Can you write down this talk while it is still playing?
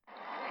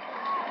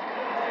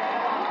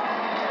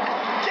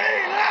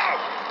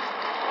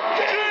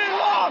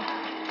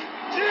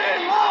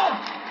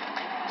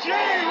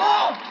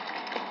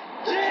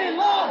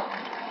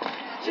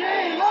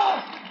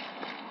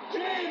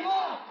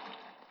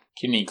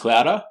Kidney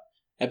Clouder,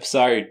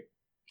 episode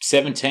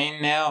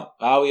 17 now,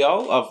 are we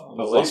all? I've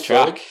lost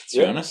track, to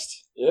be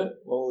honest. Yeah,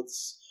 well,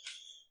 it's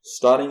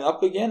starting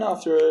up again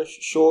after a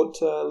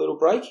short little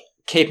break.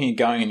 Keeping it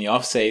going in the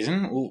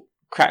off-season, we'll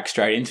crack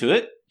straight into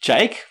it.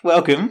 Jake,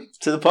 welcome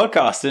to the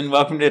podcast and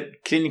welcome to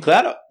Kidney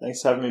Clouder.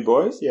 Thanks for having me,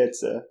 boys. Yeah,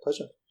 it's a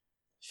pleasure.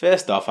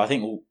 First off, I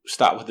think we'll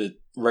start with the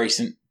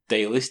recent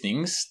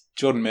delistings.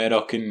 Jordan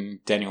Murdoch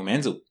and Daniel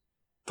Menzel.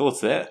 Thoughts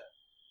there?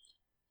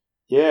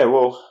 Yeah,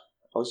 well,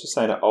 I was just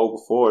saying to Ol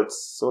before,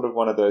 it's sort of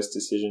one of those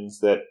decisions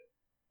that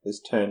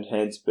has turned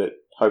heads, but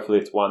hopefully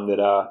it's one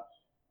that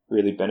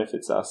really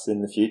benefits us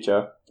in the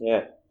future.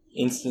 Yeah.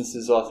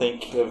 Instances, I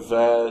think, of,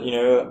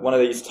 one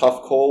of these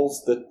tough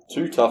calls,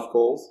 two tough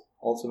calls,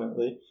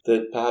 ultimately,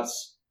 that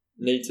perhaps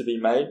need to be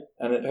made.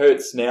 And it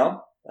hurts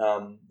now.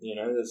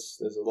 There's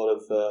a lot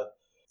of... a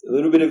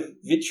little bit of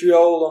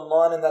vitriol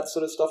online and that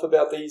sort of stuff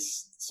about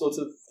these sorts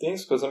of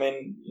things because,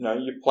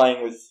 you're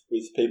playing with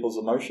people's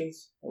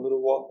emotions a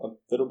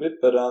little bit,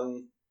 but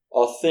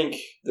I think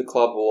the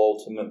club will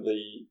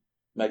ultimately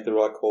make the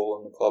right call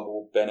and the club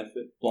will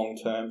benefit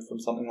long-term from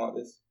something like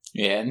this.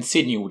 Yeah, and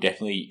Sydney will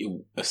definitely,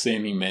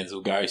 assuming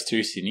Menzel goes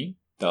to Sydney,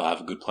 they'll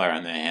have a good player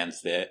on their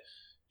hands there.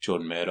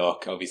 Jordan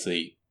Murdoch,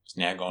 obviously, has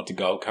now gone to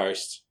Gold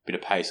Coast, bit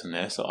of pace on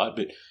their side,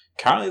 but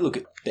currently look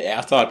at the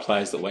outside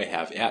players that we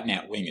have,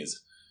 out-and-out wingers.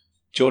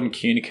 Jordan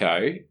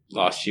Cunico,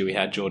 last year we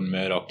had Jordan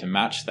Murdoch to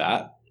match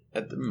that.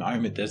 At the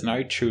moment, there's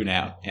no true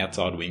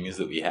outside wingers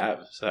that we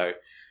have. So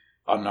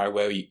I don't know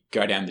where we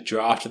go down the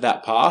draft of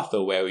that path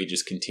or where we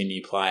just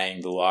continue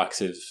playing the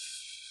likes of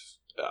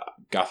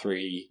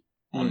Guthrie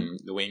on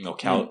the wing or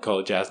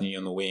Kolajasny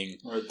on the wing.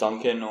 Or a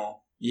Duncan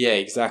or... Yeah,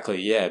 exactly,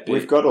 yeah. But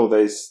we've got all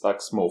these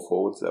small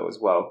forwards though as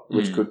well,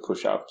 which could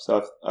push up.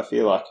 So I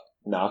feel like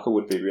Narka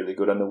would be really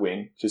good on the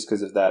wing just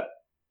because of that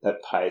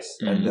pace.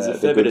 And there's a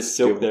fair bit of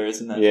silk there,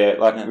 isn't there?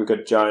 Yeah, we've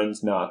got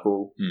Jones,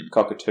 Narkle,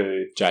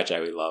 Cockatoo.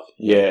 JJ we love.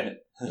 Yeah.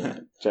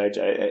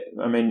 JJ.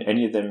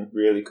 Any of them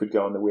really could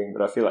go on the wing,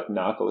 but I feel like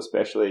Narkle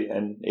especially,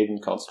 and even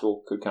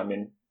Constable could come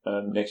in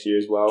next year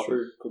as well.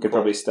 True. Could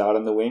probably start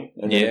on the wing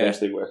and then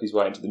eventually work his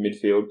way into the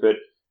midfield, but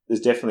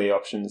there's definitely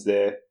options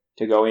there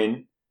to go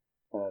in.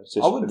 It's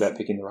just about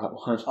picking the right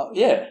one.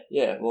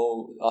 Yeah.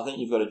 Well, I think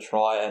you've got to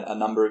try a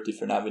number of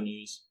different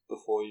avenues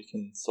before you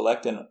can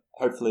select, and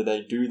hopefully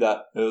they do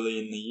that early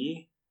in the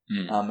year.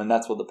 And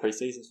that's what the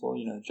pre-season's for,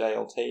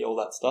 JLT, all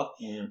that stuff.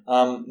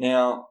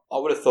 Now, I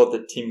would have thought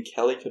that Tim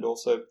Kelly could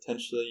also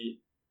potentially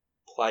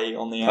play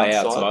on the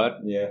outside.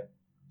 Yeah,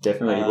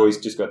 definitely. Well, he's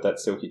just got that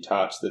silky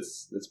touch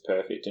that's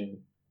perfect, and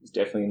it's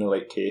definitely an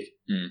elite kick.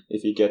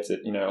 If he gets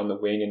it, on the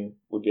wing and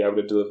would be able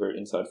to deliver it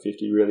inside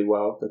 50 really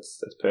well,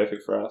 that's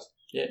perfect for us.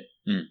 Yeah,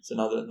 it's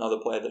another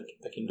player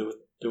that can do it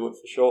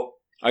for sure.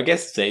 I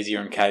guess it's easier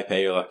on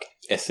KP or like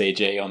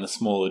SCG on the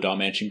smaller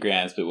dimension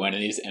grounds, but when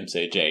it is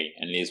MCG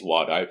and it is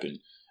wide open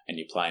and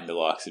you're playing the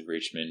likes of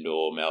Richmond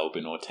or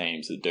Melbourne or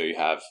teams that do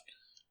have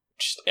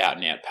just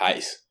out-and-out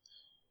pace,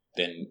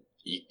 then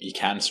you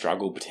can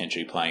struggle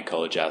potentially playing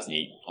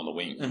Kolajasny on the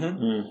wing.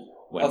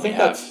 When I think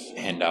that's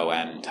Hendo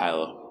and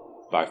Taylor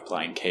both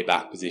playing key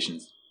back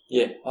positions.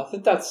 Yeah, I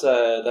think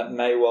that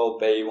may well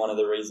be one of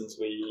the reasons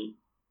we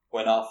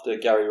went after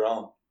Gary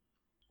Rowan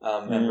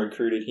and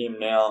recruited him.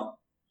 Now,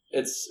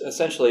 it's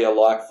essentially a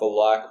like for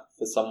like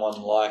for someone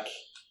like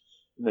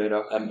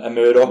Murdoch, a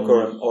Murdoch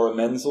or a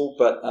Menzel.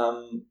 But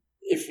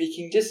if he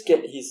can just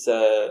get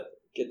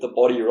the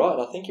body right,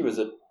 I think he was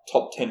a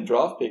top 10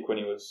 draft pick when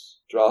he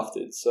was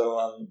drafted. So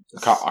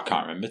I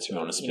can't remember, to be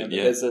honest. But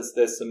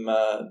there's some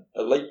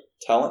elite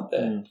talent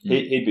there.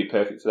 He'd be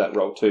perfect for that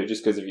role too,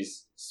 just because of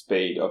his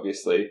speed.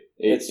 Obviously,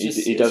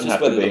 he doesn't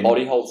have to be. The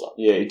body holds up.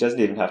 Yeah, it doesn't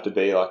even have to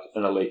be like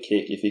an elite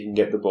kick. If he can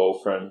get the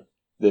ball from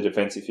the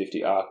defensive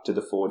 50 arc to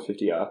the forward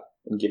 50 arc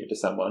and give it to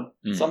someone.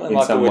 Something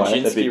like a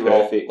Wojcinski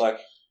role, like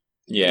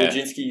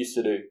Wojcinski used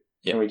to do.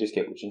 Can we just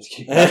get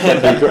Wojcinski?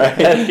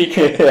 That'd be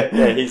great.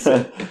 Yeah,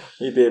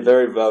 he'd be a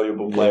very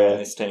valuable player in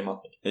this team, I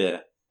think.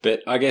 Yeah,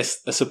 but I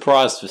guess a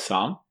surprise for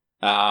some.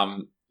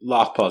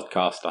 Last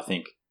podcast, I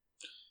think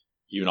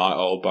you and I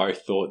all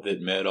both thought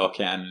that Murdoch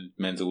and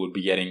Menzel would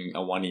be getting a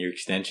 1-year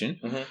extension.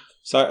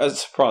 So as a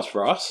surprise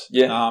for us.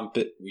 Yeah.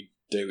 But we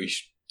do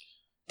wish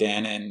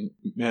Dan and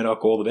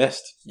Murdoch all the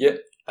best. Yeah.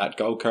 At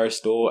Gold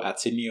Coast or at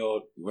Sydney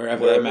or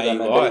wherever they may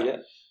lie.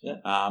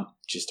 Yeah.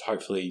 Just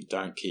hopefully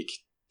don't kick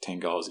 10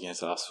 goals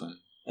against us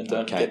and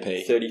don't KP.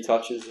 Get 30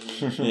 touches.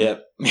 Yeah.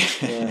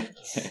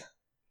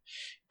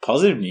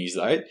 Positive news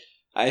though.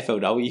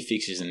 AFLW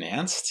fixtures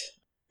announced.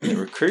 The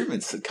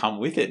recruitments that come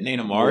with it.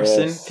 Nina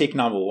Morrison, pick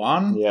number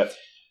 1. Yep.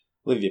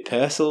 Olivia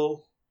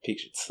Purcell,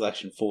 picked at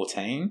selection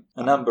 14.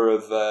 A number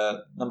of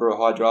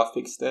high draft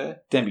picks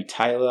there. Denby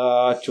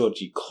Taylor,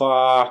 Georgie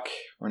Clark,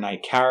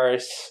 Renee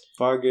Karras,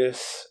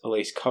 Bogus,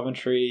 Elise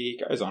Coventry,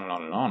 goes on and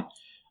on and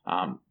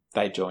on.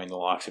 They joined the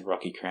likes of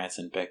Rocky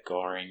Cranston, Beck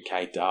Goring,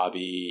 Kate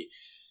Darby,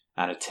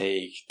 Anna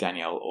Teague,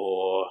 Danielle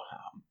Orr,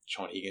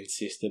 Sean Higgins'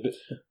 sister. But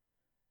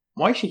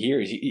my issue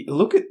here is you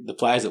look at the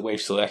players that we've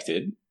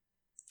selected.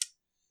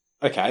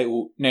 Okay,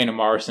 well, Nina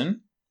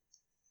Morrison,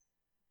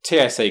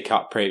 TAC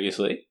Cup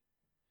previously.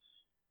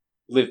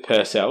 Liv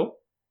Purcell,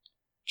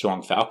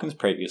 Geelong Falcons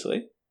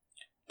previously.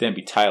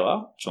 Denby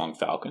Taylor, Geelong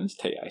Falcons,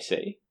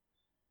 TAC.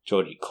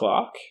 Georgie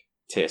Clark,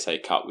 TSA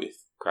Cup with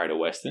Greater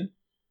Western.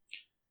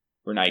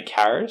 Renee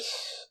Karras,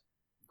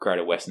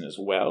 Greater Western as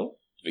well.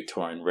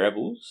 Victorian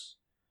Rebels.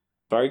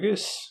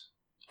 Bogus,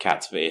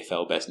 Cats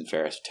VFL Best and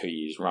Fairest for 2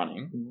 years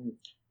running.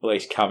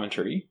 Elise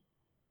Coventry,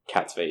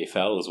 Cats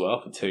VFL as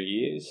well for 2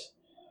 years.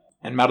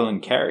 And Madeline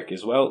Carrick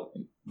as well,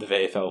 the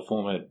VFL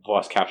former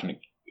vice captain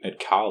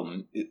at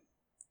Carlton.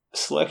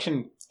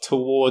 Selection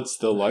towards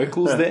the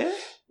locals there?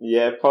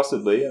 Yeah,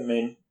 possibly. I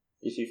mean,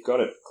 if you've got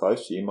it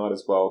close to you, you might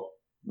as well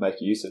make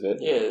use of it.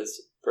 Yeah, it's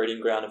a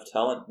breeding ground of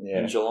talent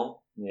in Geelong.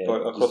 Yeah,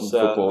 across just in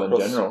football in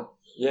general.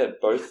 Yeah,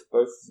 both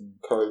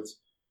codes.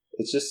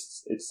 It's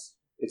just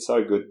it's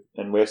so good,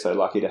 and we're so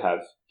lucky to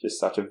have just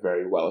such a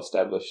very well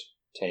established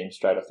team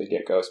straight off the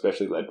get go,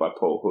 especially led by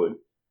Paul Hood,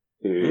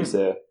 who is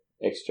a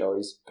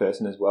ex-Joey's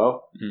person as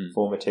well,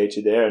 former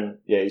teacher there, and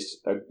he's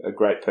a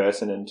great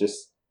person and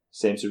just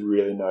seems to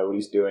really know what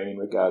he's doing in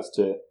regards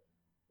to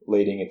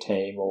leading a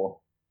team or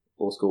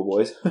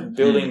schoolboys.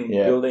 building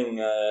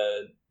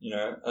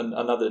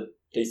another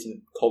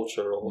decent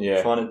culture, or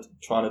trying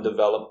to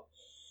develop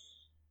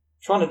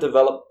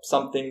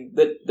something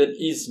that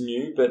is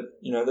new, but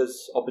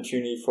there's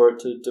opportunity for it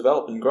to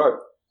develop and grow.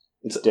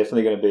 It's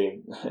definitely going to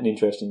be an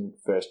interesting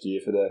first year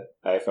for the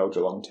AFL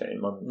Geelong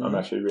team. I'm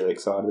actually really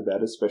excited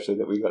about it, especially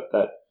that we got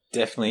that.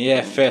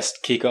 Definitely,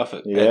 first kick-off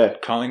at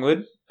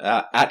Collingwood.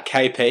 At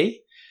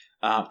KP,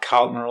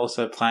 Carlton are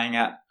also playing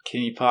at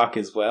Kinney Park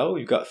as well.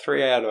 We've got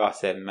 3 out of our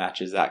 7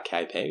 matches at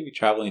KP. We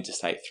travel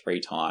interstate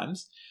 3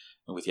 times,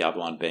 with the other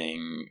one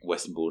being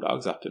Western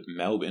Bulldogs up at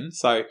Melbourne.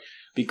 So it'd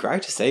be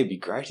great to see. It'd be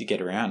great to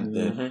get around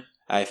the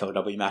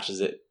AFLW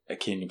matches at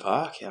Kinney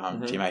Park,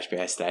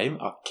 GMHBA Stadium.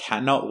 I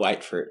cannot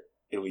wait for it.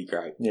 It'll be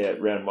great. Yeah,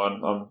 round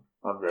 1, I'm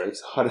very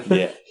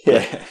excited.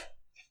 Yeah.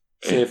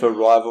 See if a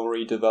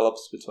rivalry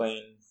develops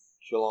between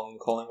Geelong and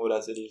Collingwood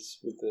as it is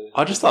with the.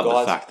 I just love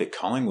the fact that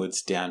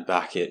Collingwood's down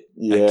back at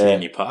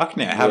Kinney Park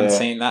now. I haven't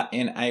seen that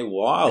in a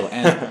while.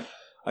 And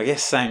I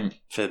guess same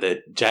for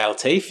the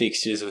JLT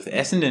fixtures with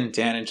Essendon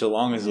down in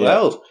Geelong as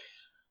well.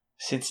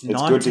 Since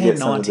 1993. Good to get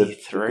some of the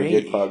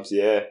good clubs,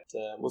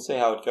 we'll see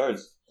how it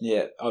goes.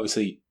 Yeah,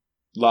 obviously,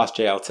 last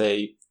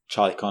JLT,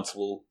 Charlie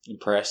Constable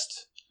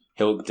impressed.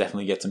 He'll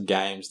definitely get some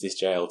games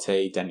this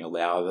JLT. Daniel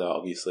Lowther,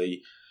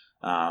 obviously,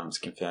 is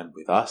confirmed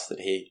with us that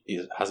he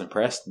has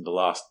impressed. And the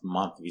last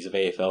month of his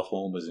VFL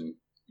form was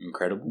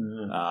incredible.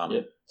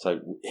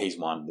 So he's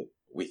one that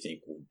we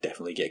think will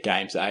definitely get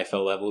games at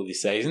AFL level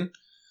this season.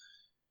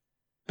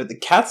 But the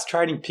Cats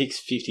trading picks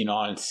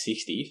 59 and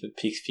 60 for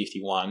picks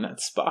 51, it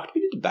sparked a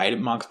bit of debate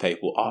amongst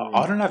people.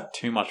 I don't have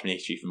too much of an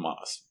issue for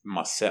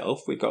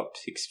myself. We got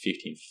picks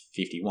 50 and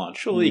 51.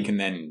 Surely you can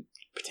then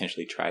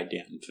potentially trade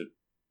down for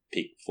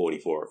pick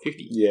 44 or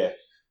 50. Yeah.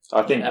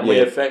 I think, we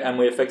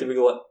effectively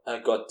got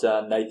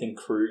Nathan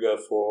Kruger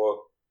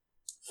for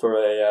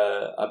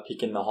a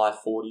pick in the high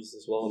 40s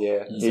as well.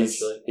 Yeah,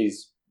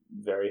 he's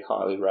very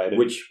highly rated.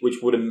 Which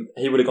would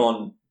have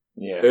gone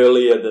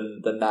earlier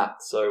than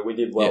that. So we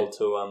did well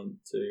to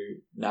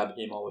nab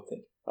him, I would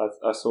think.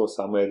 I saw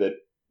somewhere that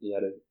he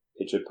had a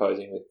picture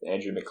posing with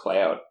Andrew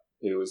McLeod,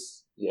 who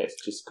was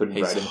just couldn't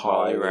rate him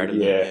highly rated.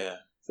 Yeah,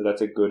 so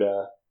that's a good.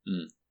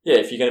 Yeah,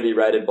 if you're going to be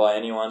rated by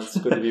anyone, it's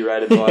good to be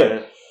rated by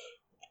a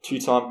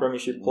 2-time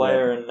premiership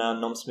player and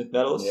Nom Smith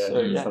medalist. Yeah,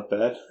 it's not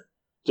bad.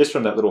 Just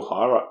from that little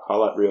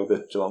highlight reel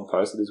that Geelong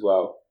posted as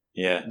well.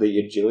 Yeah, the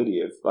agility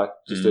of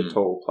just a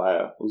tall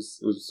player was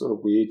sort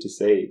of weird to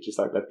see. Just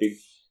like that big,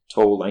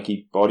 tall,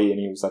 lanky body, and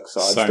he was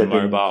sidestepping. So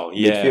mobile,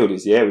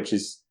 midfielders, which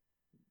is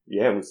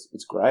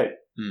it's great.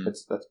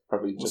 That's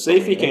probably. We'll see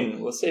if he can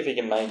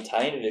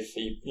maintain it. If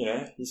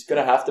he's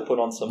going to have to put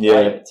on some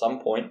weight at some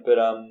point, but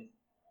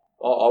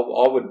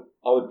I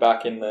would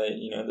back in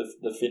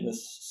the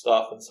fitness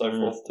staff and so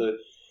forth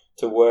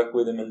to work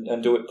with him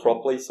and do it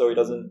properly so he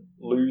doesn't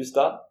lose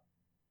that.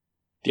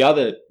 The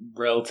other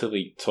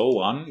relatively tall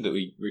one that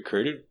we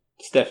recruited,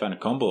 Stefan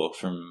Akombo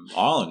from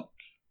Ireland,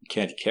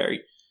 County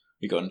Kerry.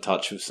 We got in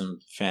touch with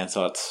some fan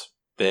sites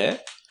there.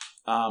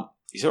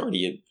 He's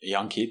already a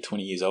young kid,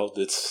 20 years old,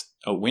 that's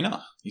a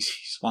winner.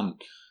 He's won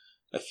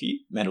a few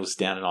medals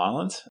down in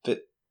Ireland, but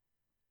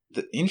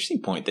the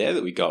interesting point there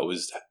that we got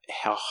was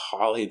how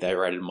highly they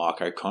rated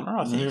Mark O'Connor,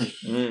 I think.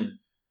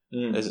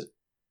 There's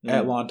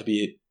outlined to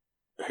be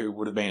who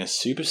would have been a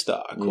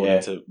superstar,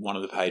 according to one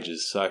of the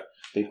pages. So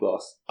big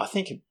loss. I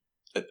think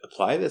a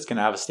player that's going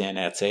to have a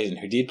standout season,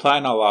 who did play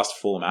in our last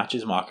 4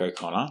 matches, Mark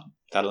O'Connor,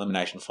 that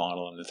elimination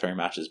final and the 3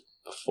 matches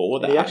before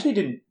that. He actually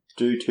didn't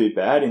do too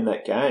bad in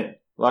that game.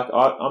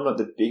 I'm not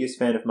the biggest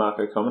fan of Mark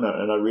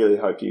O'Connor, and I really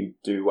hope he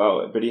do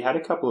well. But he had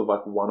a couple of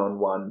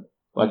one-on-one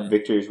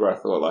victories where I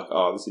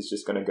thought this is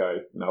just going to go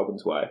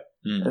Melbourne's way,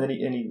 and then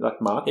he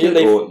marked it,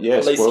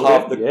 at least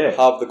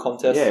half the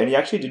contest. Yeah, and he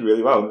actually did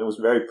really well, and it was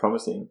very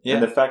promising. Yeah.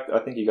 And the fact I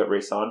think he got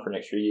re-signed for an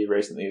extra year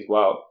recently as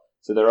well,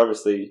 so they're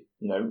obviously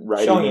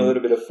rating showing a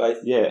little bit of faith.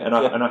 Yeah, and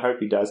I hope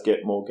he does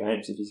get more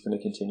games if he's going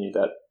to continue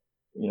that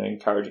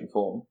encouraging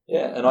form.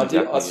 Yeah, and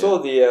Exactly, I saw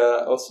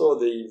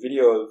the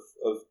video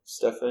of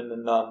Stefan,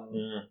 and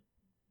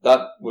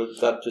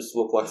that just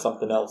looked like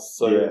something else.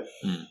 So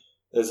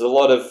there's a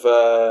lot of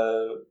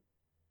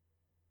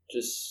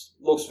just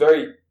looks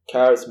very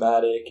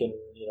charismatic and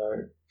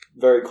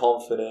very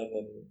confident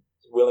and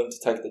willing to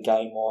take the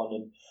game on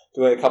and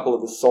doing a couple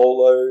of the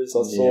solos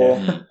I saw.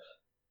 Yeah.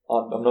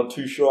 I'm not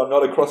too sure. I'm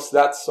not across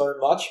that so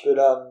much, but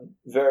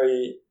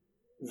very,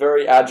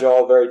 very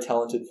agile, very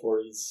talented for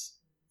his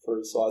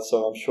size.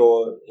 So I'm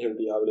sure he'll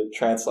be able to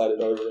translate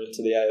it over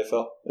into the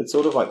AFL. It's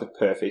sort of like the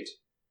perfect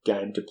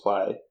game to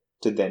play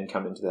to then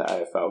come into the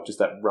AFL. Just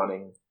that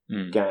running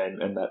game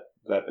and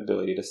that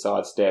ability to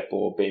sidestep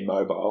or be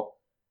mobile.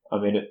 I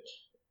mean,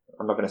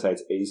 I'm not going to say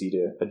it's easy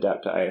to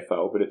adapt to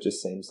AFL, but it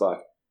just seems like,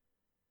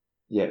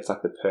 it's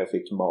like the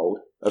perfect mould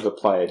of a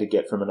player to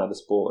get from another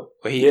sport.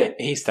 Well,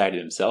 he stated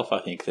himself, I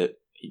think, that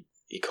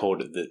he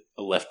called it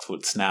a left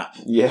foot snap.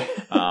 Yeah.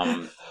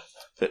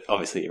 But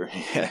obviously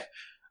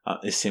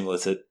is similar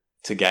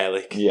to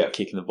Gaelic,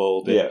 kicking the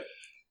ball. But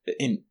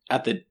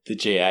at the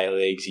GA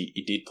leagues,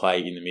 he did play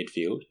in the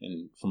midfield,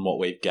 and from what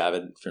we've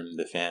gathered from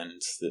the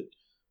fans that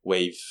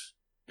we've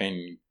been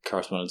in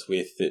correspondence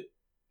with, that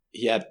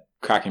he had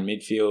cracking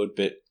midfield,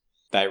 but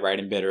they rate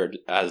him better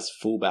as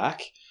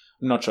fullback.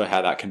 I'm not sure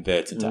how that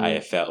converts into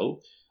AFL.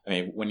 I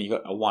mean, when you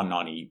got a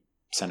 190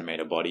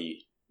 centimetre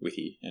body with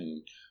you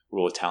and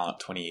raw talent,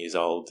 20 years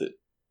old, that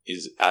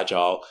is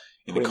agile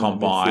in the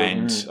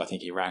combined, I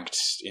think he ranked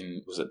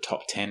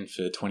top 10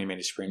 for 20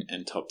 metre sprint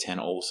and top 10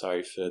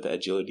 also for the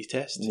agility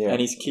test. Yeah. And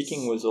his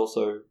kicking was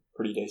also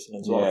pretty decent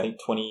as well. I think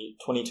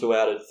 22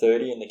 out of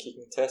 30 in the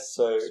kicking test,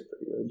 so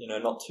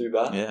not too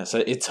bad. Yeah,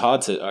 so it's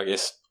hard to, I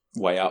guess,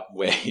 weigh up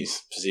where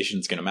his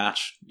position's going to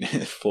match.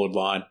 Forward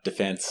line,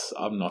 defence,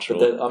 I'm not sure.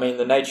 But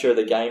the nature of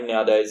the game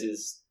nowadays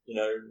is,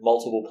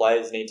 multiple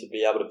players need to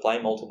be able to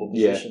play multiple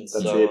positions.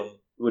 That's it.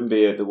 Wouldn't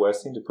be the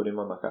worst thing to put him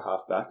on like a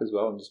half back as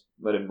well and just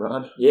let him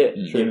run. Yeah,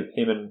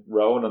 him and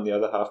Rowan on the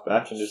other half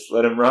back and just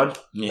let him run.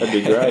 Yeah.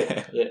 That'd be great.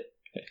 Yeah.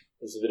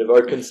 There's a bit of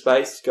open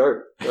space.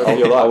 Go for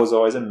your I life. was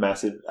always a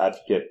massive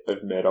advocate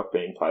of Murdoch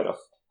being played off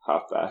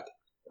half back,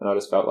 and I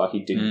just felt like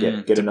he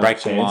didn't get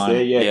enough chance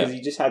there. Yeah, because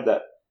he just had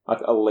that like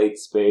elite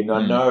speed. And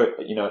I know,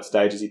 at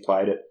stages he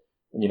played it,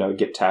 and he'd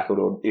get tackled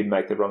or he'd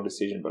make the wrong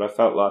decision. But I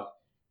felt like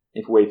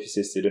if we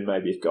persisted, and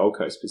maybe if Gold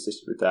Coast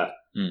persisted with that,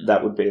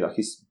 that would be like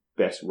his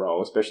best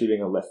role, especially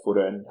being a left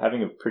footer and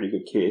having a pretty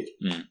good kick.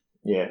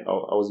 Yeah,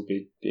 I was a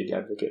big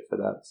advocate for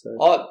that. So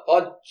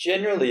I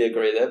generally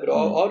agree there, but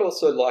I'd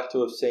also like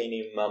to have seen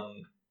him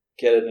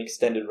get an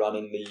extended run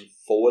in the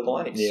forward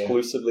line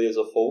exclusively as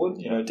a forward.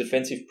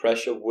 Defensive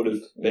pressure would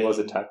have been... He was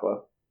a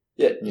tackler.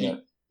 Yeah,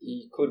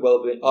 he could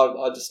well have been.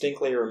 I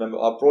distinctly remember,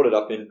 I brought it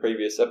up in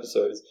previous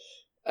episodes,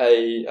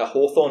 a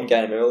Hawthorn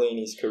game early in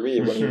his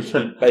career when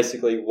he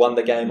basically won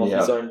the game off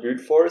his own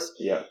boot for us.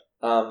 Yeah.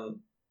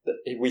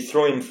 We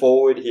threw him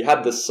forward. He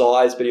had the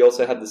size, but he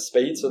also had the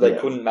speed, so they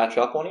couldn't match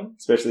up on him.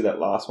 Especially that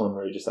last one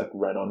where he just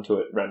ran onto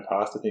it, ran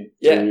past, I think,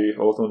 two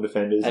Hawthorn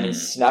defenders. And he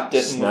snapped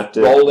it and was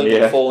rolling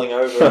and falling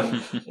over.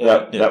 And,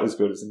 that was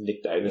good. It was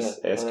Nick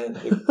Davis-esque.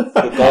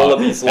 The goal of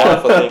his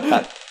life, I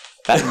think.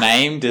 That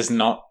name does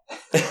not...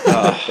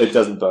 It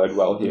doesn't bode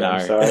well here,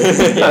 I'm sorry.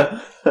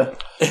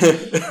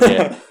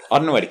 I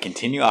don't know where to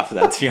continue after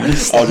that, to be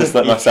honest. I'll just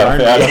let myself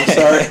out,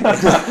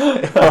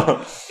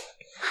 I'm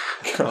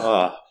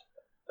sorry.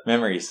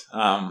 Memories.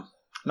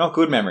 Not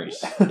good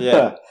memories.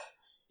 Yeah.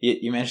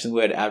 You mentioned the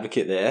word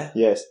advocate there.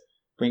 Yes.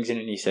 Brings in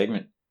a new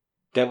segment.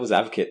 Devil's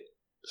advocate.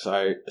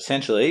 So,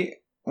 essentially,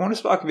 I want to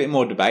spark a bit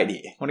more debate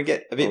here. I want to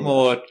get a bit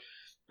more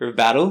of a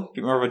battle, a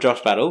bit more of a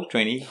Josh battle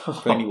between you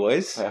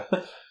boys. Yeah.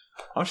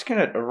 I'm just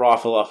going to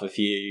rifle off a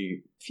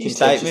few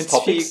statements, a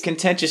few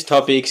contentious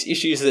topics,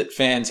 issues that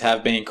fans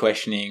have been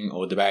questioning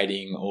or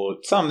debating, or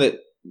some that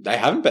they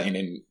haven't been,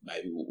 and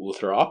maybe we'll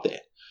throw up there.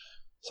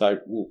 So,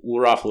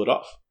 we'll rifle it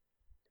off.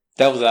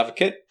 Devil's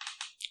advocate,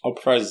 I'll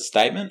propose a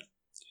statement.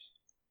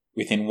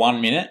 Within 1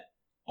 minute,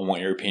 I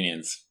want your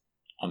opinions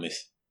on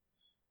this.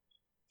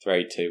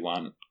 3, 2,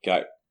 1,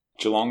 go.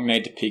 Geelong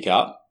need to pick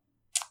up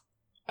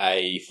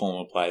a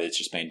former player that's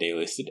just been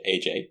delisted,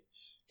 e.g.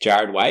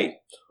 Jared Waite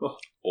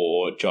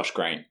or Josh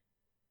Green.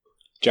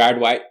 Jared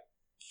Waite,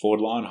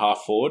 forward line,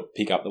 half forward,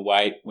 pick up the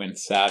weight when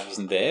Sav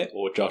isn't there,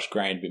 or Josh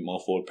Green, a bit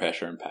more forward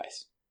pressure and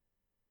pace.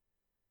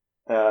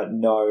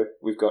 No,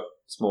 we've got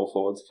small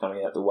forwards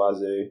coming out the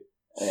wazoo.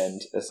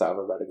 And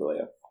Asava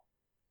Radaglia.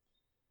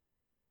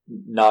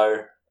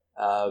 No.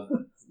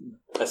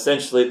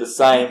 Essentially the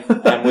same.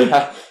 And we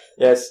have,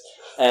 yes.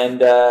 And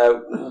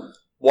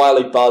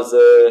Wiley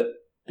Buzzer,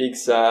 Big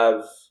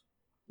Sav,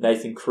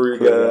 Nathan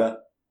Kruger.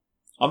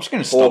 I'm just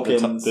going to stop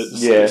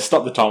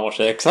the time watch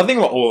there, because I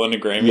think we're all in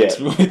agreement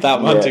with that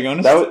one, to be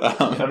honest.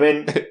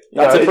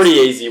 That's a pretty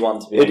easy one,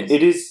 to be honest.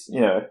 It is,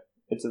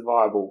 it's a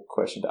viable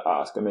question to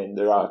ask. I mean,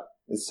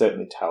 there's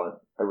certainly talent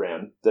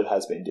around that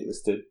has been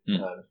delisted.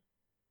 But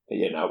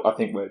I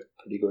think we're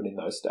pretty good in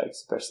those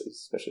stakes,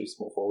 especially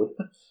small forward.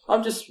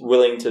 I'm just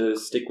willing to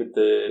stick with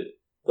the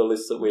the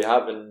list that we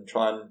have and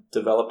try and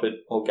develop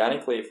it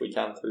organically if we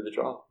can through the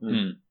draft.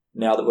 Mm.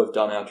 Now that we've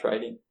done our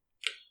trading.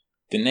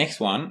 The next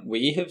one,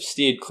 we have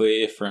steered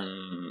clear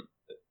from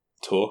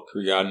talk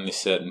regarding this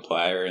certain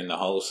player and the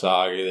whole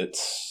saga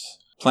that's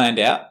planned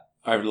out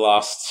over the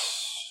last,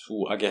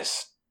 I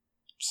guess,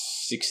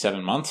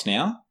 6-7 months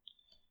now.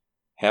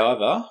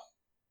 However,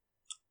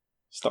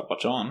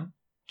 stopwatch on,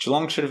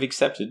 Geelong should have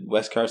accepted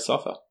West Coast's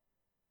offer.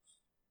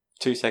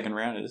 2 second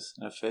rounders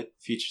and a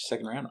future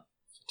second rounder.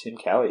 Tim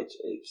Kelly,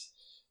 jeeps.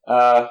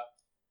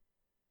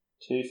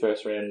 2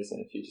 first rounders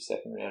and a future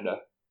second rounder.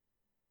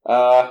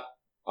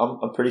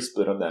 I'm pretty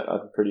split on that.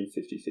 I'm pretty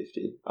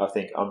 50-50. I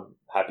think I'm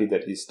happy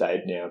that he's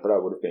stayed now, but I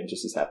would have been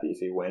just as happy if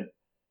he went.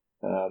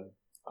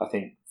 I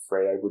think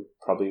Freo would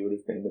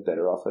have been the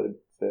better offer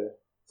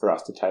for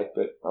us to take,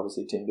 but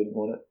obviously Tim didn't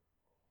want it.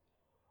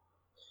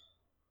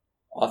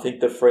 I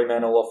think the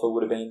Fremantle offer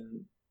would have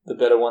been the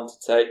better one to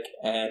take,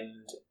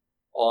 and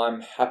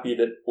I'm happy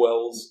that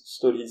Wells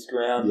stood his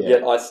ground. Yeah.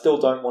 Yet I still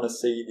don't want to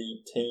see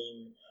the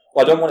team.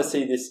 I don't want to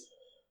see this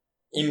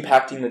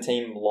impacting the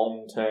team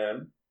long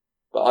term,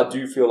 but I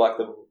do feel like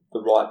the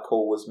right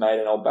call was made,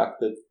 and I'll back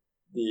the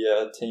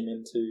team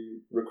in to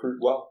recruit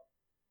well.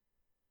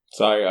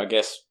 So I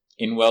guess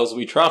in Wells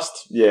we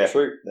trust. Yeah,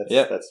 True.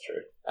 That's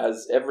true.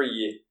 As every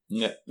year.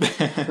 Yeah.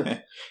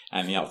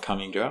 And the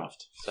upcoming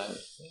draft. So,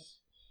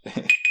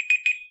 yeah.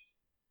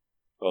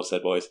 Well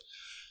said, boys.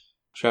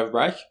 Should we have a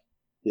break?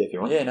 Yeah, if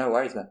you want. Yeah, no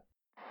worries, man.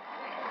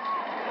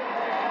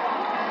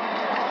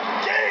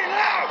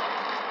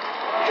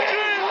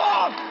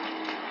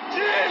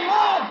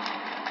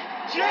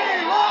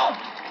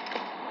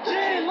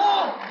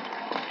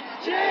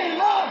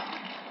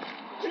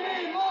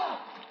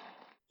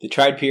 The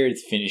trade period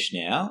is finished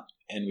now,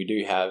 and we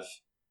do have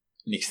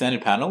an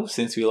extended panel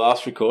since we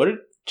last recorded.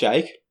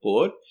 Jake,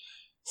 board.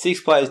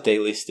 6 players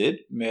delisted.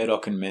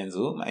 Murdoch and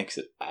Menzel makes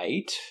it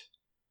 8.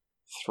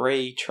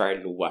 3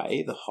 traded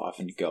away. The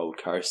Hyphen to Gold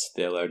Coast,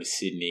 Thurlow to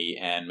Sydney,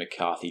 and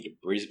McCarthy to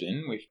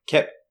Brisbane. We've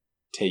kept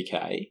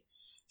TK.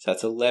 So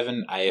that's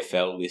 11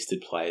 AFL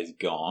listed players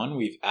gone.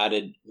 We've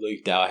added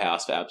Luke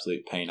Dalhouse for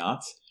absolute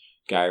peanuts.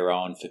 Gary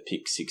Rowan for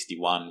pick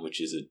 61,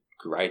 which is a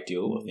great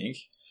deal, I think.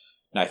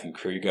 Nathan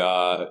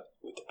Kruger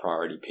with the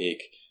priority pick.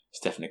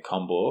 Stefan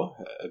Combor,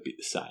 a bit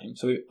the same.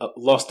 So we've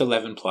lost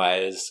 11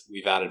 players.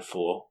 We've added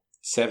 4.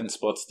 7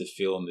 spots to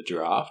fill in the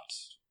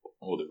draft,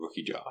 or the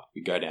rookie draft.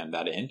 We go down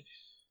that end.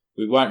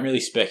 We won't really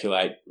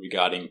speculate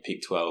regarding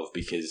pick 12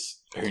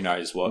 because who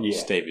knows what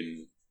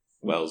Stephen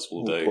Wells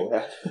will do.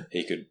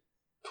 He could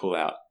pull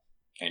out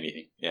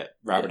anything. Yeah,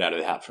 rabbit out of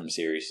the hat from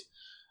series.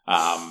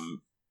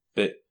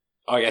 But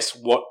I guess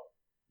what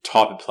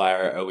type of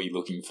player are we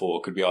looking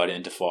for? Could we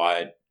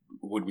identify?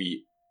 Would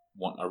we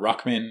want a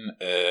ruckman,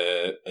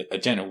 a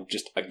general,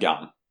 just a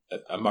gun,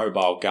 a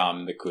mobile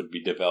gun that could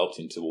be developed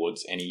in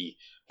towards any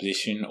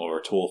position, or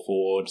a tall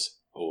forward,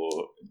 or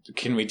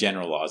can we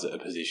generalise a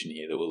position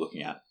here that we're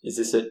looking at? Is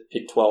this at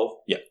pick 12?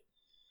 Yeah.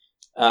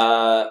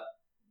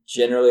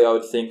 Generally, I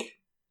would think,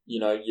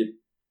 you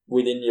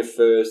within your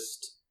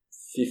first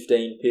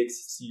 15 picks,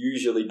 it's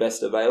usually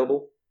best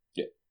available.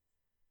 Yeah.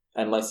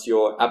 Unless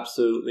you're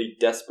absolutely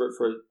desperate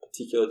for a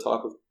particular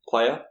type of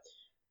player.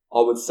 I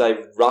would say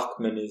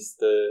ruckman is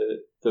the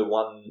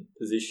one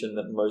position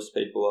that most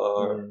people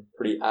are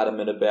pretty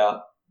adamant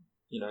about,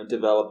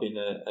 developing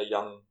a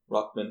young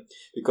ruckman,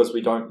 because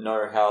we don't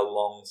know how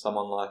long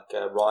someone like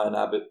Ryan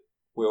Abbott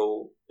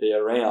will be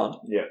around.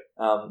 Yeah.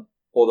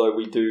 Although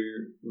we do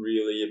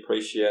really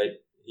appreciate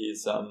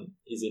his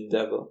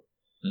endeavour.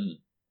 Mm.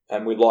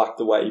 And we like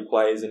the way he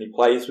plays, and he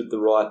plays with the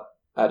right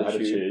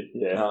attitude.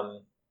 Yeah.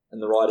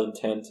 And the right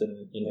intent,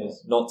 and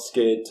he's not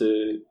scared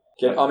to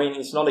get. I mean,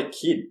 he's not a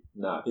kid.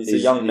 No, he's a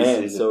young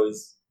man, so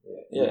he's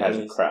he has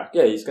a crack.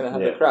 Yeah, he's going to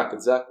have a crack.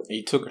 Exactly.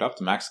 He took it up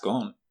to Max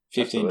Gorn,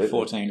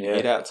 15-14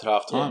 hit outs at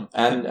half time.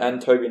 Yeah.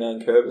 And Toby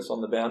Nankervis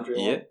on the boundary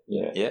line.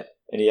 Yeah.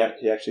 And he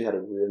actually had a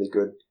really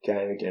good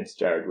game against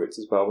Jared Witts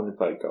as well when he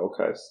played Gold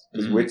Coast.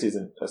 Because Witts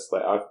isn't a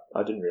slate.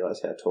 I didn't realise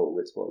how tall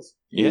Witts was.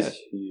 He's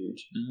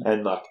huge.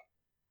 And like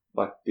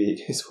big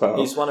as well.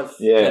 He's one of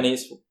and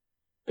he's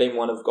been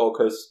one of Gold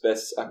Coast's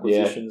best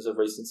acquisitions of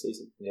recent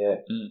season. Yeah.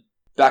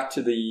 Back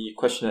to the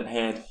question at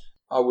hand,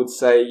 I would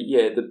say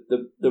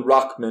the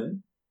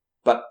ruckman,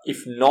 but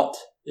if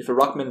a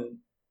ruckman,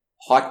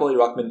 high quality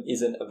ruckman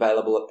isn't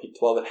available at pick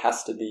 12, it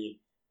has to be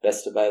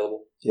best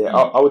available. Yeah,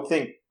 I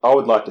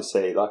would like to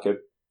see like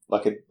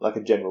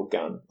a general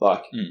gun,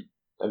 like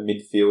a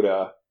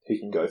midfielder who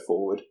can go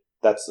forward.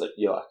 That's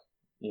your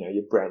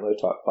Brownlow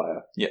type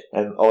player. Yeah.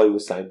 And Ollie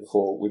was saying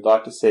before, we'd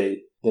like to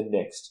see the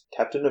next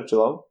captain of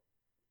Geelong,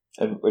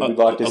 and we'd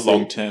like to see a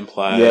long-term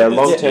player. Yeah, a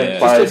long-term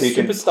player just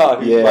a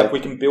superstar who we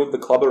can build the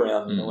club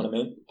around. You know what I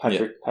mean?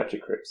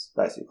 Patrick Cripps,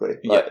 basically,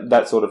 like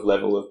that sort of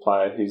level of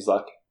player who's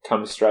like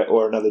comes straight,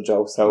 or another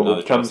Joel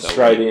Selwood comes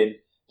straight in,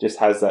 just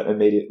has that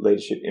immediate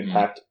leadership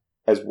impact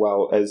as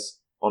well as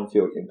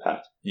on-field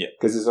impact. Yeah,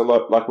 because there's a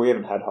lot, like we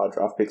haven't had high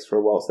draft picks for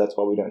a while, so that's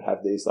why we don't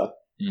have these like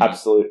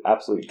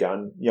absolute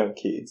gun young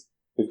kids.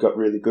 We've got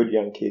really good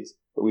young kids,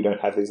 but we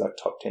don't have these like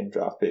top 10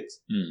 draft picks.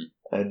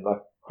 And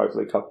like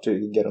hopefully Cockatoo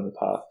can get on the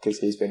path because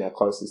he's been our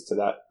closest to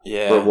that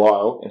for a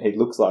while, and he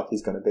looks like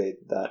he's going to be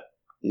that.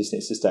 He just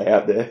needs to stay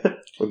out there.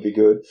 Would be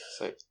good.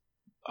 So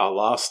our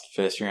last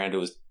first rounder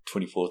was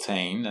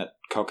 2014 at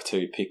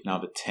Cockatoo pick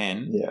number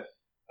 10. Yeah.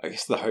 I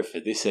guess the hope for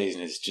this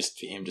season is just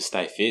for him to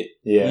stay fit.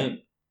 Yeah.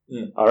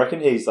 I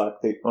reckon he's like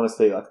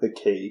honestly the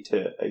key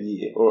to a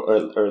year or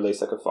at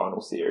least like a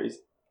final series.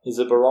 He's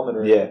a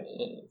barometer. Yeah.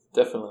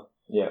 Definitely.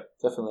 Yeah.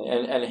 Definitely.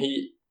 And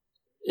he,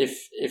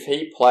 if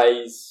he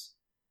plays,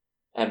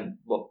 and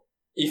well,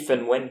 if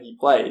and when he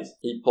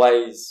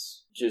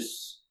plays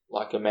just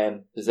like a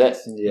man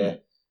possessed. Yeah.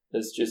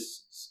 There's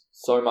just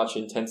so much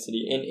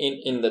intensity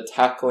in the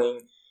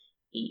tackling,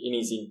 in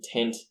his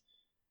intent,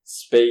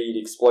 speed,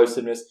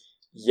 explosiveness.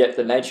 Yet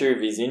the nature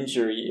of his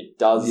injury, it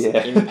does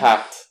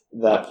impact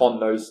upon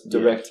those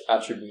direct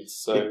attributes.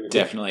 So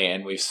definitely,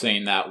 and we've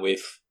seen that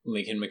with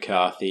Lincoln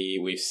McCarthy.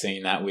 We've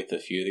seen that with a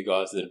few of the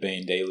guys that have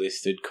been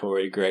delisted.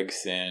 Corey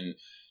Gregson,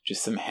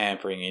 just some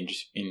hampering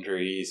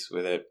injuries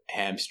with a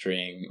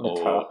hamstring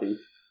McCarthy.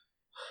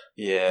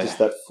 Just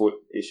that foot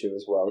issue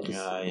as well.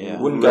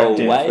 Wouldn't go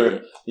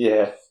away.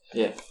 Yeah.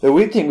 The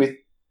weird thing with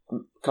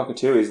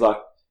Cockatoo is like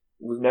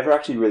we've never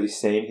actually really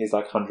seen his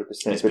like 100%.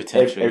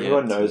 But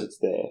everyone knows it's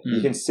there.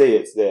 You can see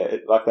it's there.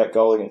 Like that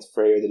goal against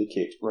Freo that he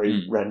kicked, where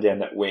he ran down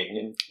that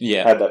wing and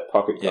had that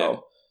pocket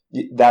goal.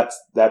 That's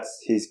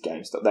his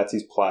game style. That's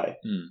his play.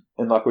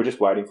 And like we're just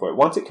waiting for it.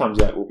 Once it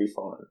comes out, we'll be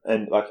fine.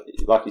 And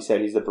like you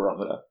said, he's the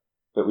barometer.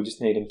 But we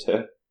just need him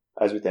to,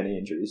 as with any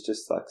injuries,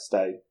 just like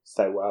stay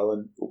well,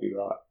 and we'll be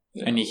right.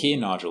 And you hear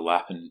Nigel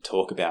Lappin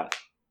talk about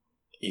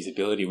his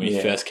ability when he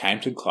first came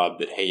to the club,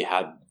 that he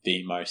had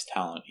the most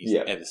talent he's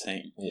ever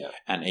seen.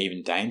 And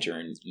even Danger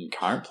and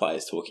current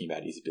players talking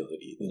about his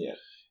ability.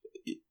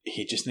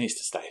 He just needs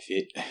to stay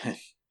fit.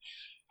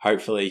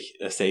 Hopefully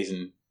a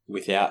season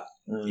without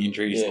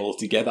injuries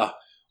altogether.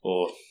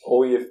 Or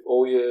all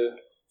your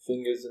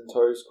fingers and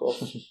toes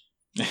crossed.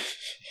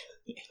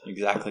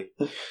 Exactly.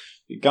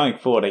 Going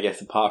forward, I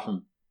guess, apart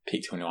from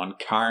pick 21,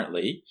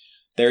 currently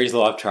there is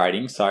live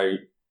trading, so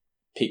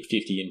pick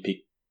 50 and pick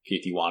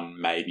 51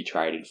 may be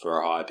traded for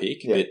a higher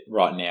pick, but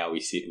right now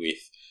we sit with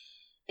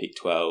pick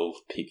 12,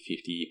 pick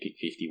 50, pick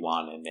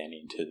 51, and then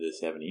into the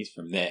 70s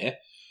from there.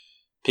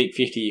 Pick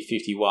 50,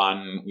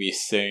 51, we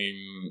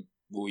assume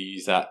we'll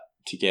use that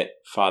to get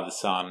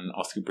father-son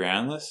Oscar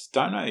Brownless.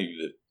 Don't know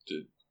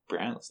the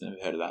Brownless, never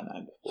heard of that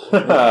name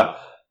before.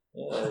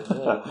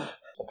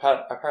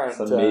 Apparent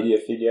some media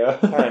figure.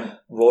 Apparent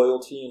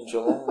royalty in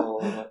Geelong,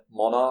 or like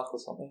monarch or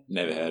something.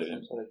 Never heard of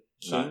him. Sort of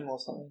king or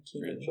something.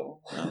 King in Geelong.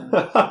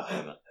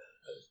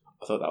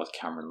 I thought that was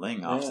Cameron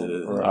Ling after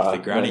the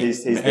granny.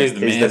 He's the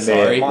mayor.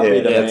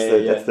 Sorry,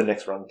 that's the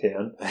next rung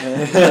down.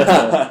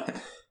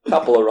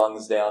 Couple of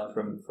rungs down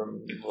from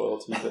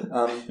royalty, but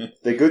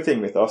the good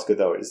thing with Oscar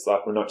though is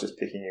like we're not just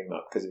picking him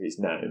up because of his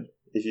name.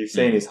 If you've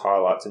seen his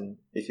highlights, and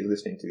if you're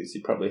listening to this,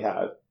 you probably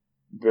have.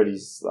 But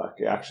he's like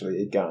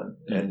actually a gun,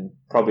 and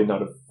probably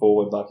not a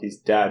forward like his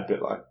dad,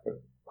 but like a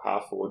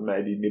half forward,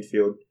 maybe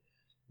midfield.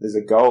 There's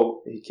a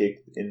goal he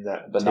kicked in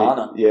that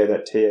banana,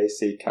 that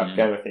TAC Cup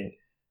game. I think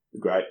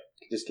great,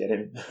 just get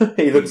him.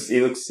 he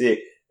looks sick,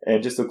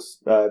 and just looks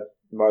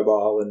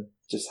mobile, and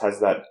just has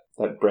that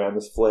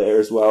Brownless flair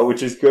as well,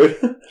 which is good.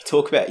 You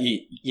talk about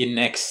your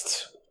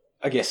next,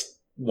 I guess,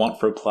 want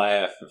for a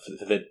player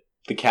for the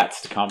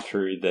Cats to come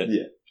through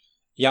that.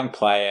 Young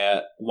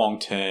player, long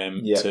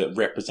term, to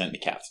represent the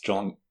Cats.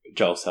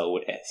 Joel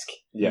Selwood-esque.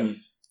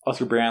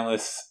 Oscar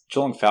Brownless,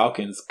 Geelong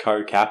Falcons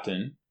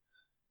co-captain.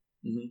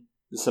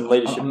 There's some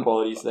leadership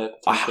qualities there.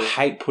 I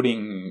hate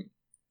putting,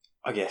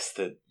 I guess,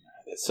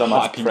 so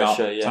much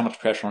pressure. So much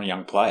pressure on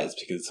young players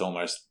because it's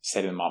almost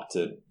setting them up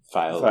to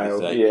fail.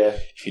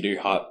 If you do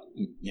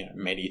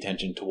media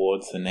attention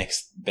towards the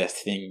next best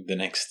thing, the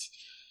next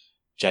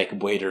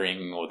Jacob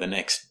Wiedering, or the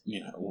next,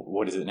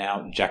 what is it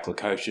now, Jack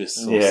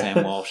Lukosius or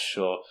Sam Walsh,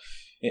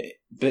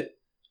 but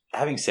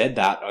having said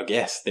that, I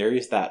guess there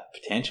is that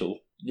potential.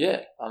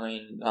 Yeah, I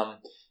mean,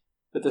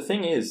 but the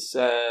thing is,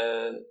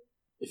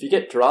 if you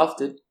get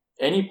drafted,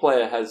 any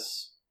player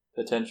has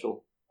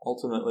potential.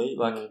 Ultimately,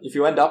 if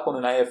you end up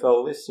on an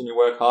AFL list and you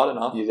work hard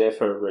enough, you're there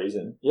for a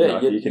reason. Yeah,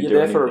 you're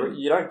there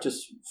you don't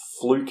just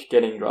fluke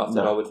getting drafted.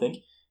 I would think.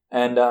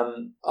 And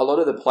a lot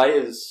of the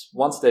players,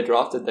 once they're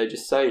drafted, they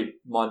just say,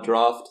 my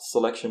draft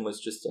selection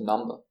was just a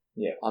number.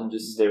 Yeah.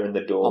 They're in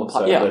the door.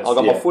 I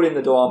got my foot in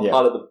the door. I'm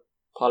part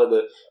of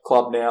the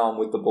club now. I'm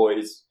with the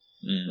boys.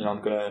 And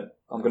I'm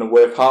gonna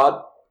work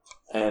hard,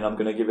 and I'm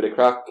gonna give it a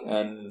crack.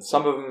 And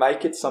some of them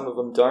make it, some of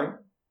them don't.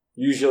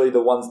 Usually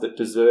the ones that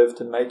deserve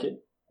to make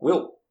it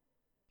will.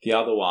 The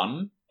other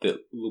one that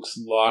looks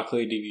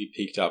likely to be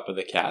picked up by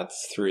the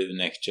Cats through the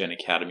Next Gen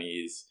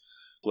Academy is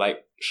Blake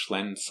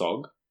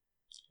Schlensog.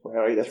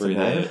 Wow, that's through a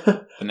name.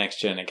 the Next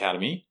Gen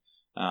Academy.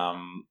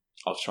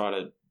 I'll try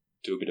to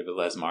do a bit of a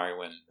Les Murray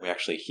when we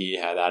actually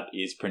hear how that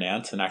is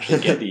pronounced and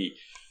actually get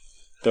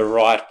the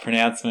right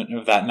pronouncement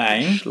of that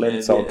name.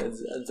 Schlensog.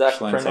 Exact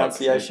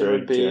pronunciation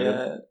would be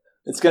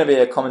It's going to be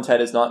a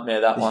commentator's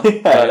nightmare, that one.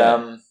 Yeah.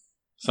 But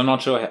So I'm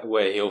not sure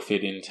where he'll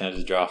fit in terms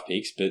of draft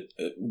picks, but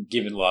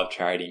given live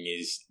trading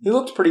is... he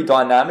looked pretty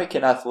dynamic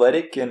and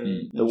athletic.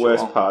 And The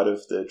worst part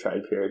of the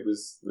trade period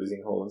was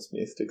losing Holland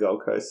Smith to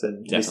Gold Coast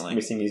and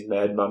missing his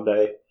Mad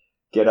Monday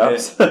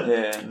get-ups.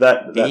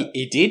 Yeah.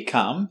 He did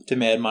come to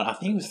Mad Monday. I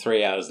think it was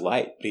 3 hours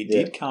late, but he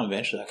did come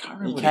eventually. I can't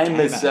remember He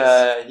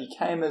what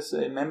came as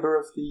a member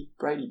of the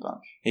Brady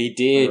Bunch. He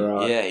did.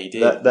 Right. Yeah, he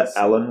did. That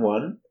Allen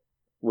one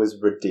was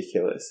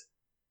ridiculous.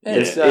 Yeah,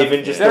 It's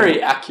it's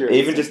very accurate.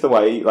 Even just the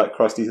way he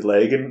crossed his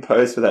leg and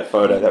posed for that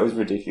photo, that was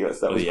ridiculous.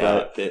 That was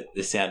great.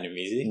 The sound of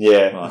music.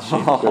 Yeah. Oh,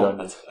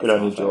 shit. Good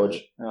on you,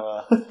 George.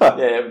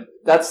 Yeah,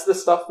 that's the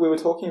stuff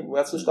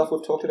that's the stuff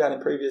we've talked about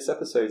in previous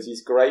episodes.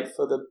 He's great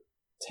for the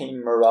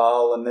team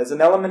morale, and there's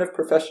an element of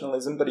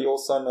professionalism, but he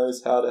also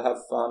knows how to have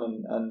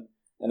fun and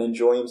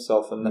enjoy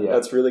himself, and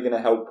that's really going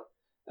to help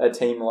a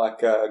team like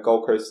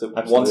Gold Coast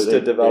that wants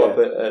to develop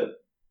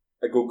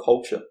a good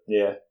culture.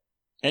 Yeah.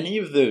 Any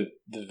of the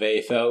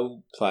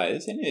VFL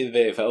players, any of the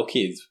VFL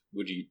kids,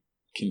 would you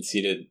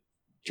consider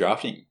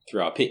drafting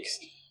through our picks?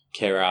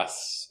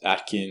 Keras,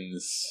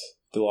 Atkins,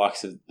 the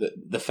likes of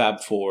the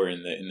Fab Four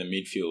in the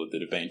midfield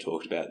that have been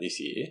talked about this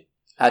year.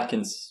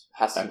 Atkins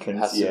has to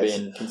be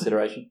in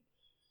consideration.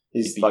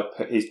 He's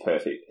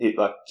perfect. He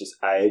just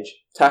age,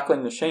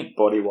 tackling machine,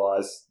 body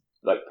wise,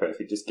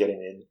 perfect. Just get him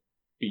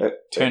in.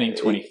 Turning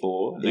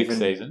 24 next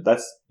season.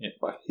 That's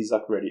he's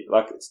ready.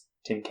 It's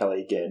Tim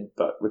Kelly again,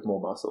 but with more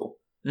muscle.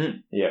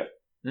 Mm. Yeah.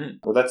 Mm.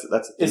 Well, that's.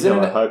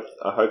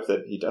 I hope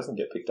that he doesn't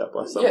get picked up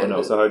by someone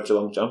else. I hope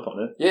Geelong jump on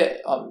it. Yeah.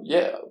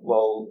 Yeah.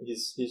 Well,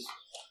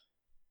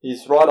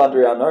 he's right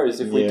under our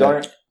nose. If we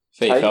don't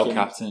VFL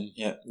captain.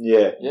 Yeah.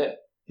 Yeah. Yeah.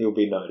 He'll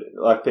be noted.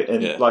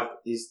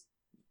 His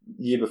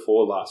year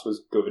before last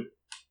was good,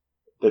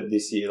 but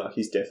this year,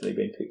 he's definitely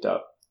been picked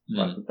up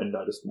and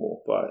noticed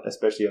more by,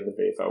 especially on the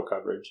VFL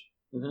coverage.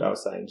 Mm-hmm. I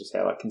was saying just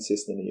how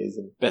consistent he is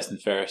and best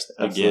and fairest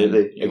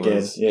again.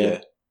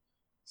 Yeah.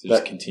 So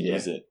just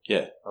continues it.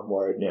 Yeah. I'm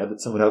worried now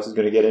that someone else is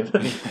going to get him.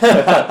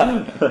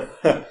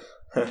 I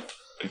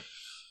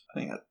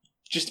think that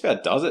just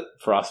about does it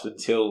for us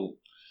until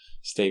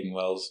Stephen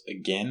Wells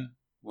again.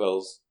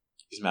 Wells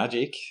is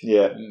magic.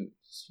 Yeah. And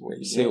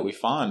see what we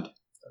find.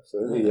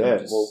 Absolutely,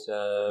 yeah.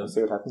 We'll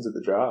see what happens at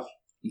the draft.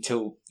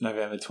 Until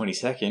November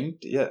 22nd.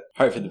 Yeah.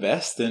 Hope for the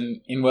best.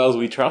 And in Wells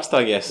we trust,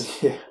 I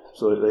guess. Yeah,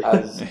 absolutely.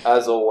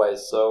 As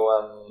always.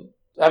 So,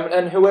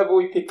 and whoever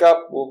we pick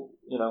up, we'll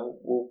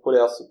put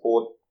our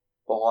support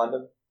behind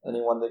them.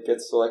 Anyone that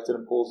gets selected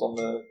and pulls on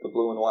the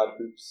blue and white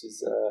hoops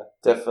is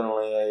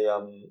definitely a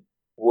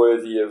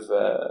worthy of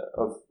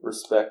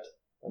respect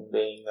and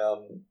being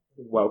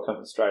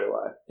welcomed straight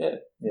away. Yeah,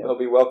 they'll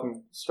be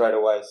welcomed straight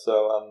away.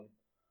 So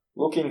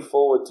looking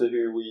forward to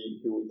who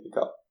we pick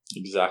up.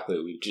 Exactly.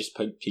 We've just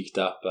picked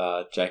up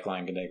Jake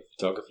Langenegg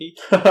photography.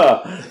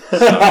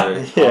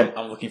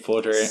 I'm looking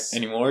forward to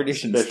any more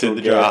additions to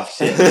the draft.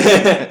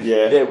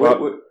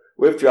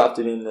 We've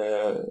drafted in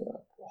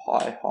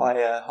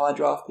high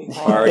drafting,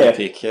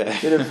 priority pick.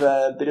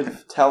 Yeah, bit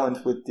of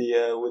talent with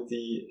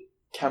the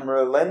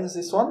camera lens.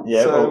 This one.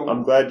 Yeah, so,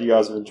 I'm glad you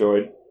guys have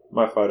enjoyed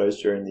my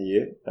photos during the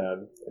year.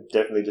 It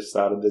definitely just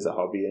started as a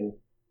hobby, and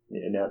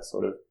now it's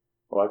sort of.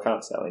 Well, I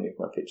can't sell any of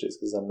my pictures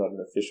because I'm not an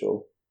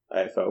official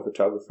AFL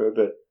photographer,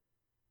 but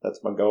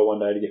that's my goal one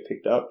day to get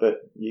picked up. But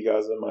you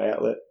guys are my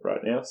outlet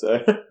right now,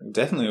 so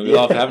definitely we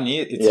love having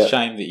you. It's a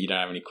shame that you don't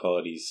have any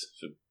qualities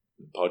for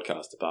the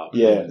podcast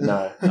department. Yeah,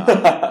 no.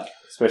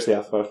 Especially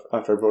after I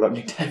brought up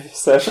Nick Davis.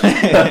 So.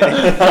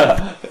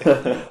 I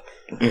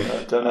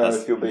don't know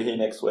if you'll be here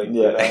next week.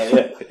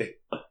 Yeah,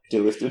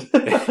 delisted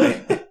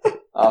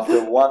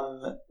after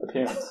one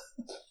appearance.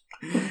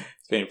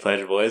 It's been a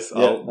pleasure, boys.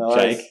 Yeah,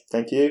 Jake,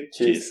 thank you.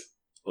 Cheers.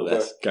 All the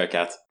best. Go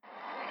Cats.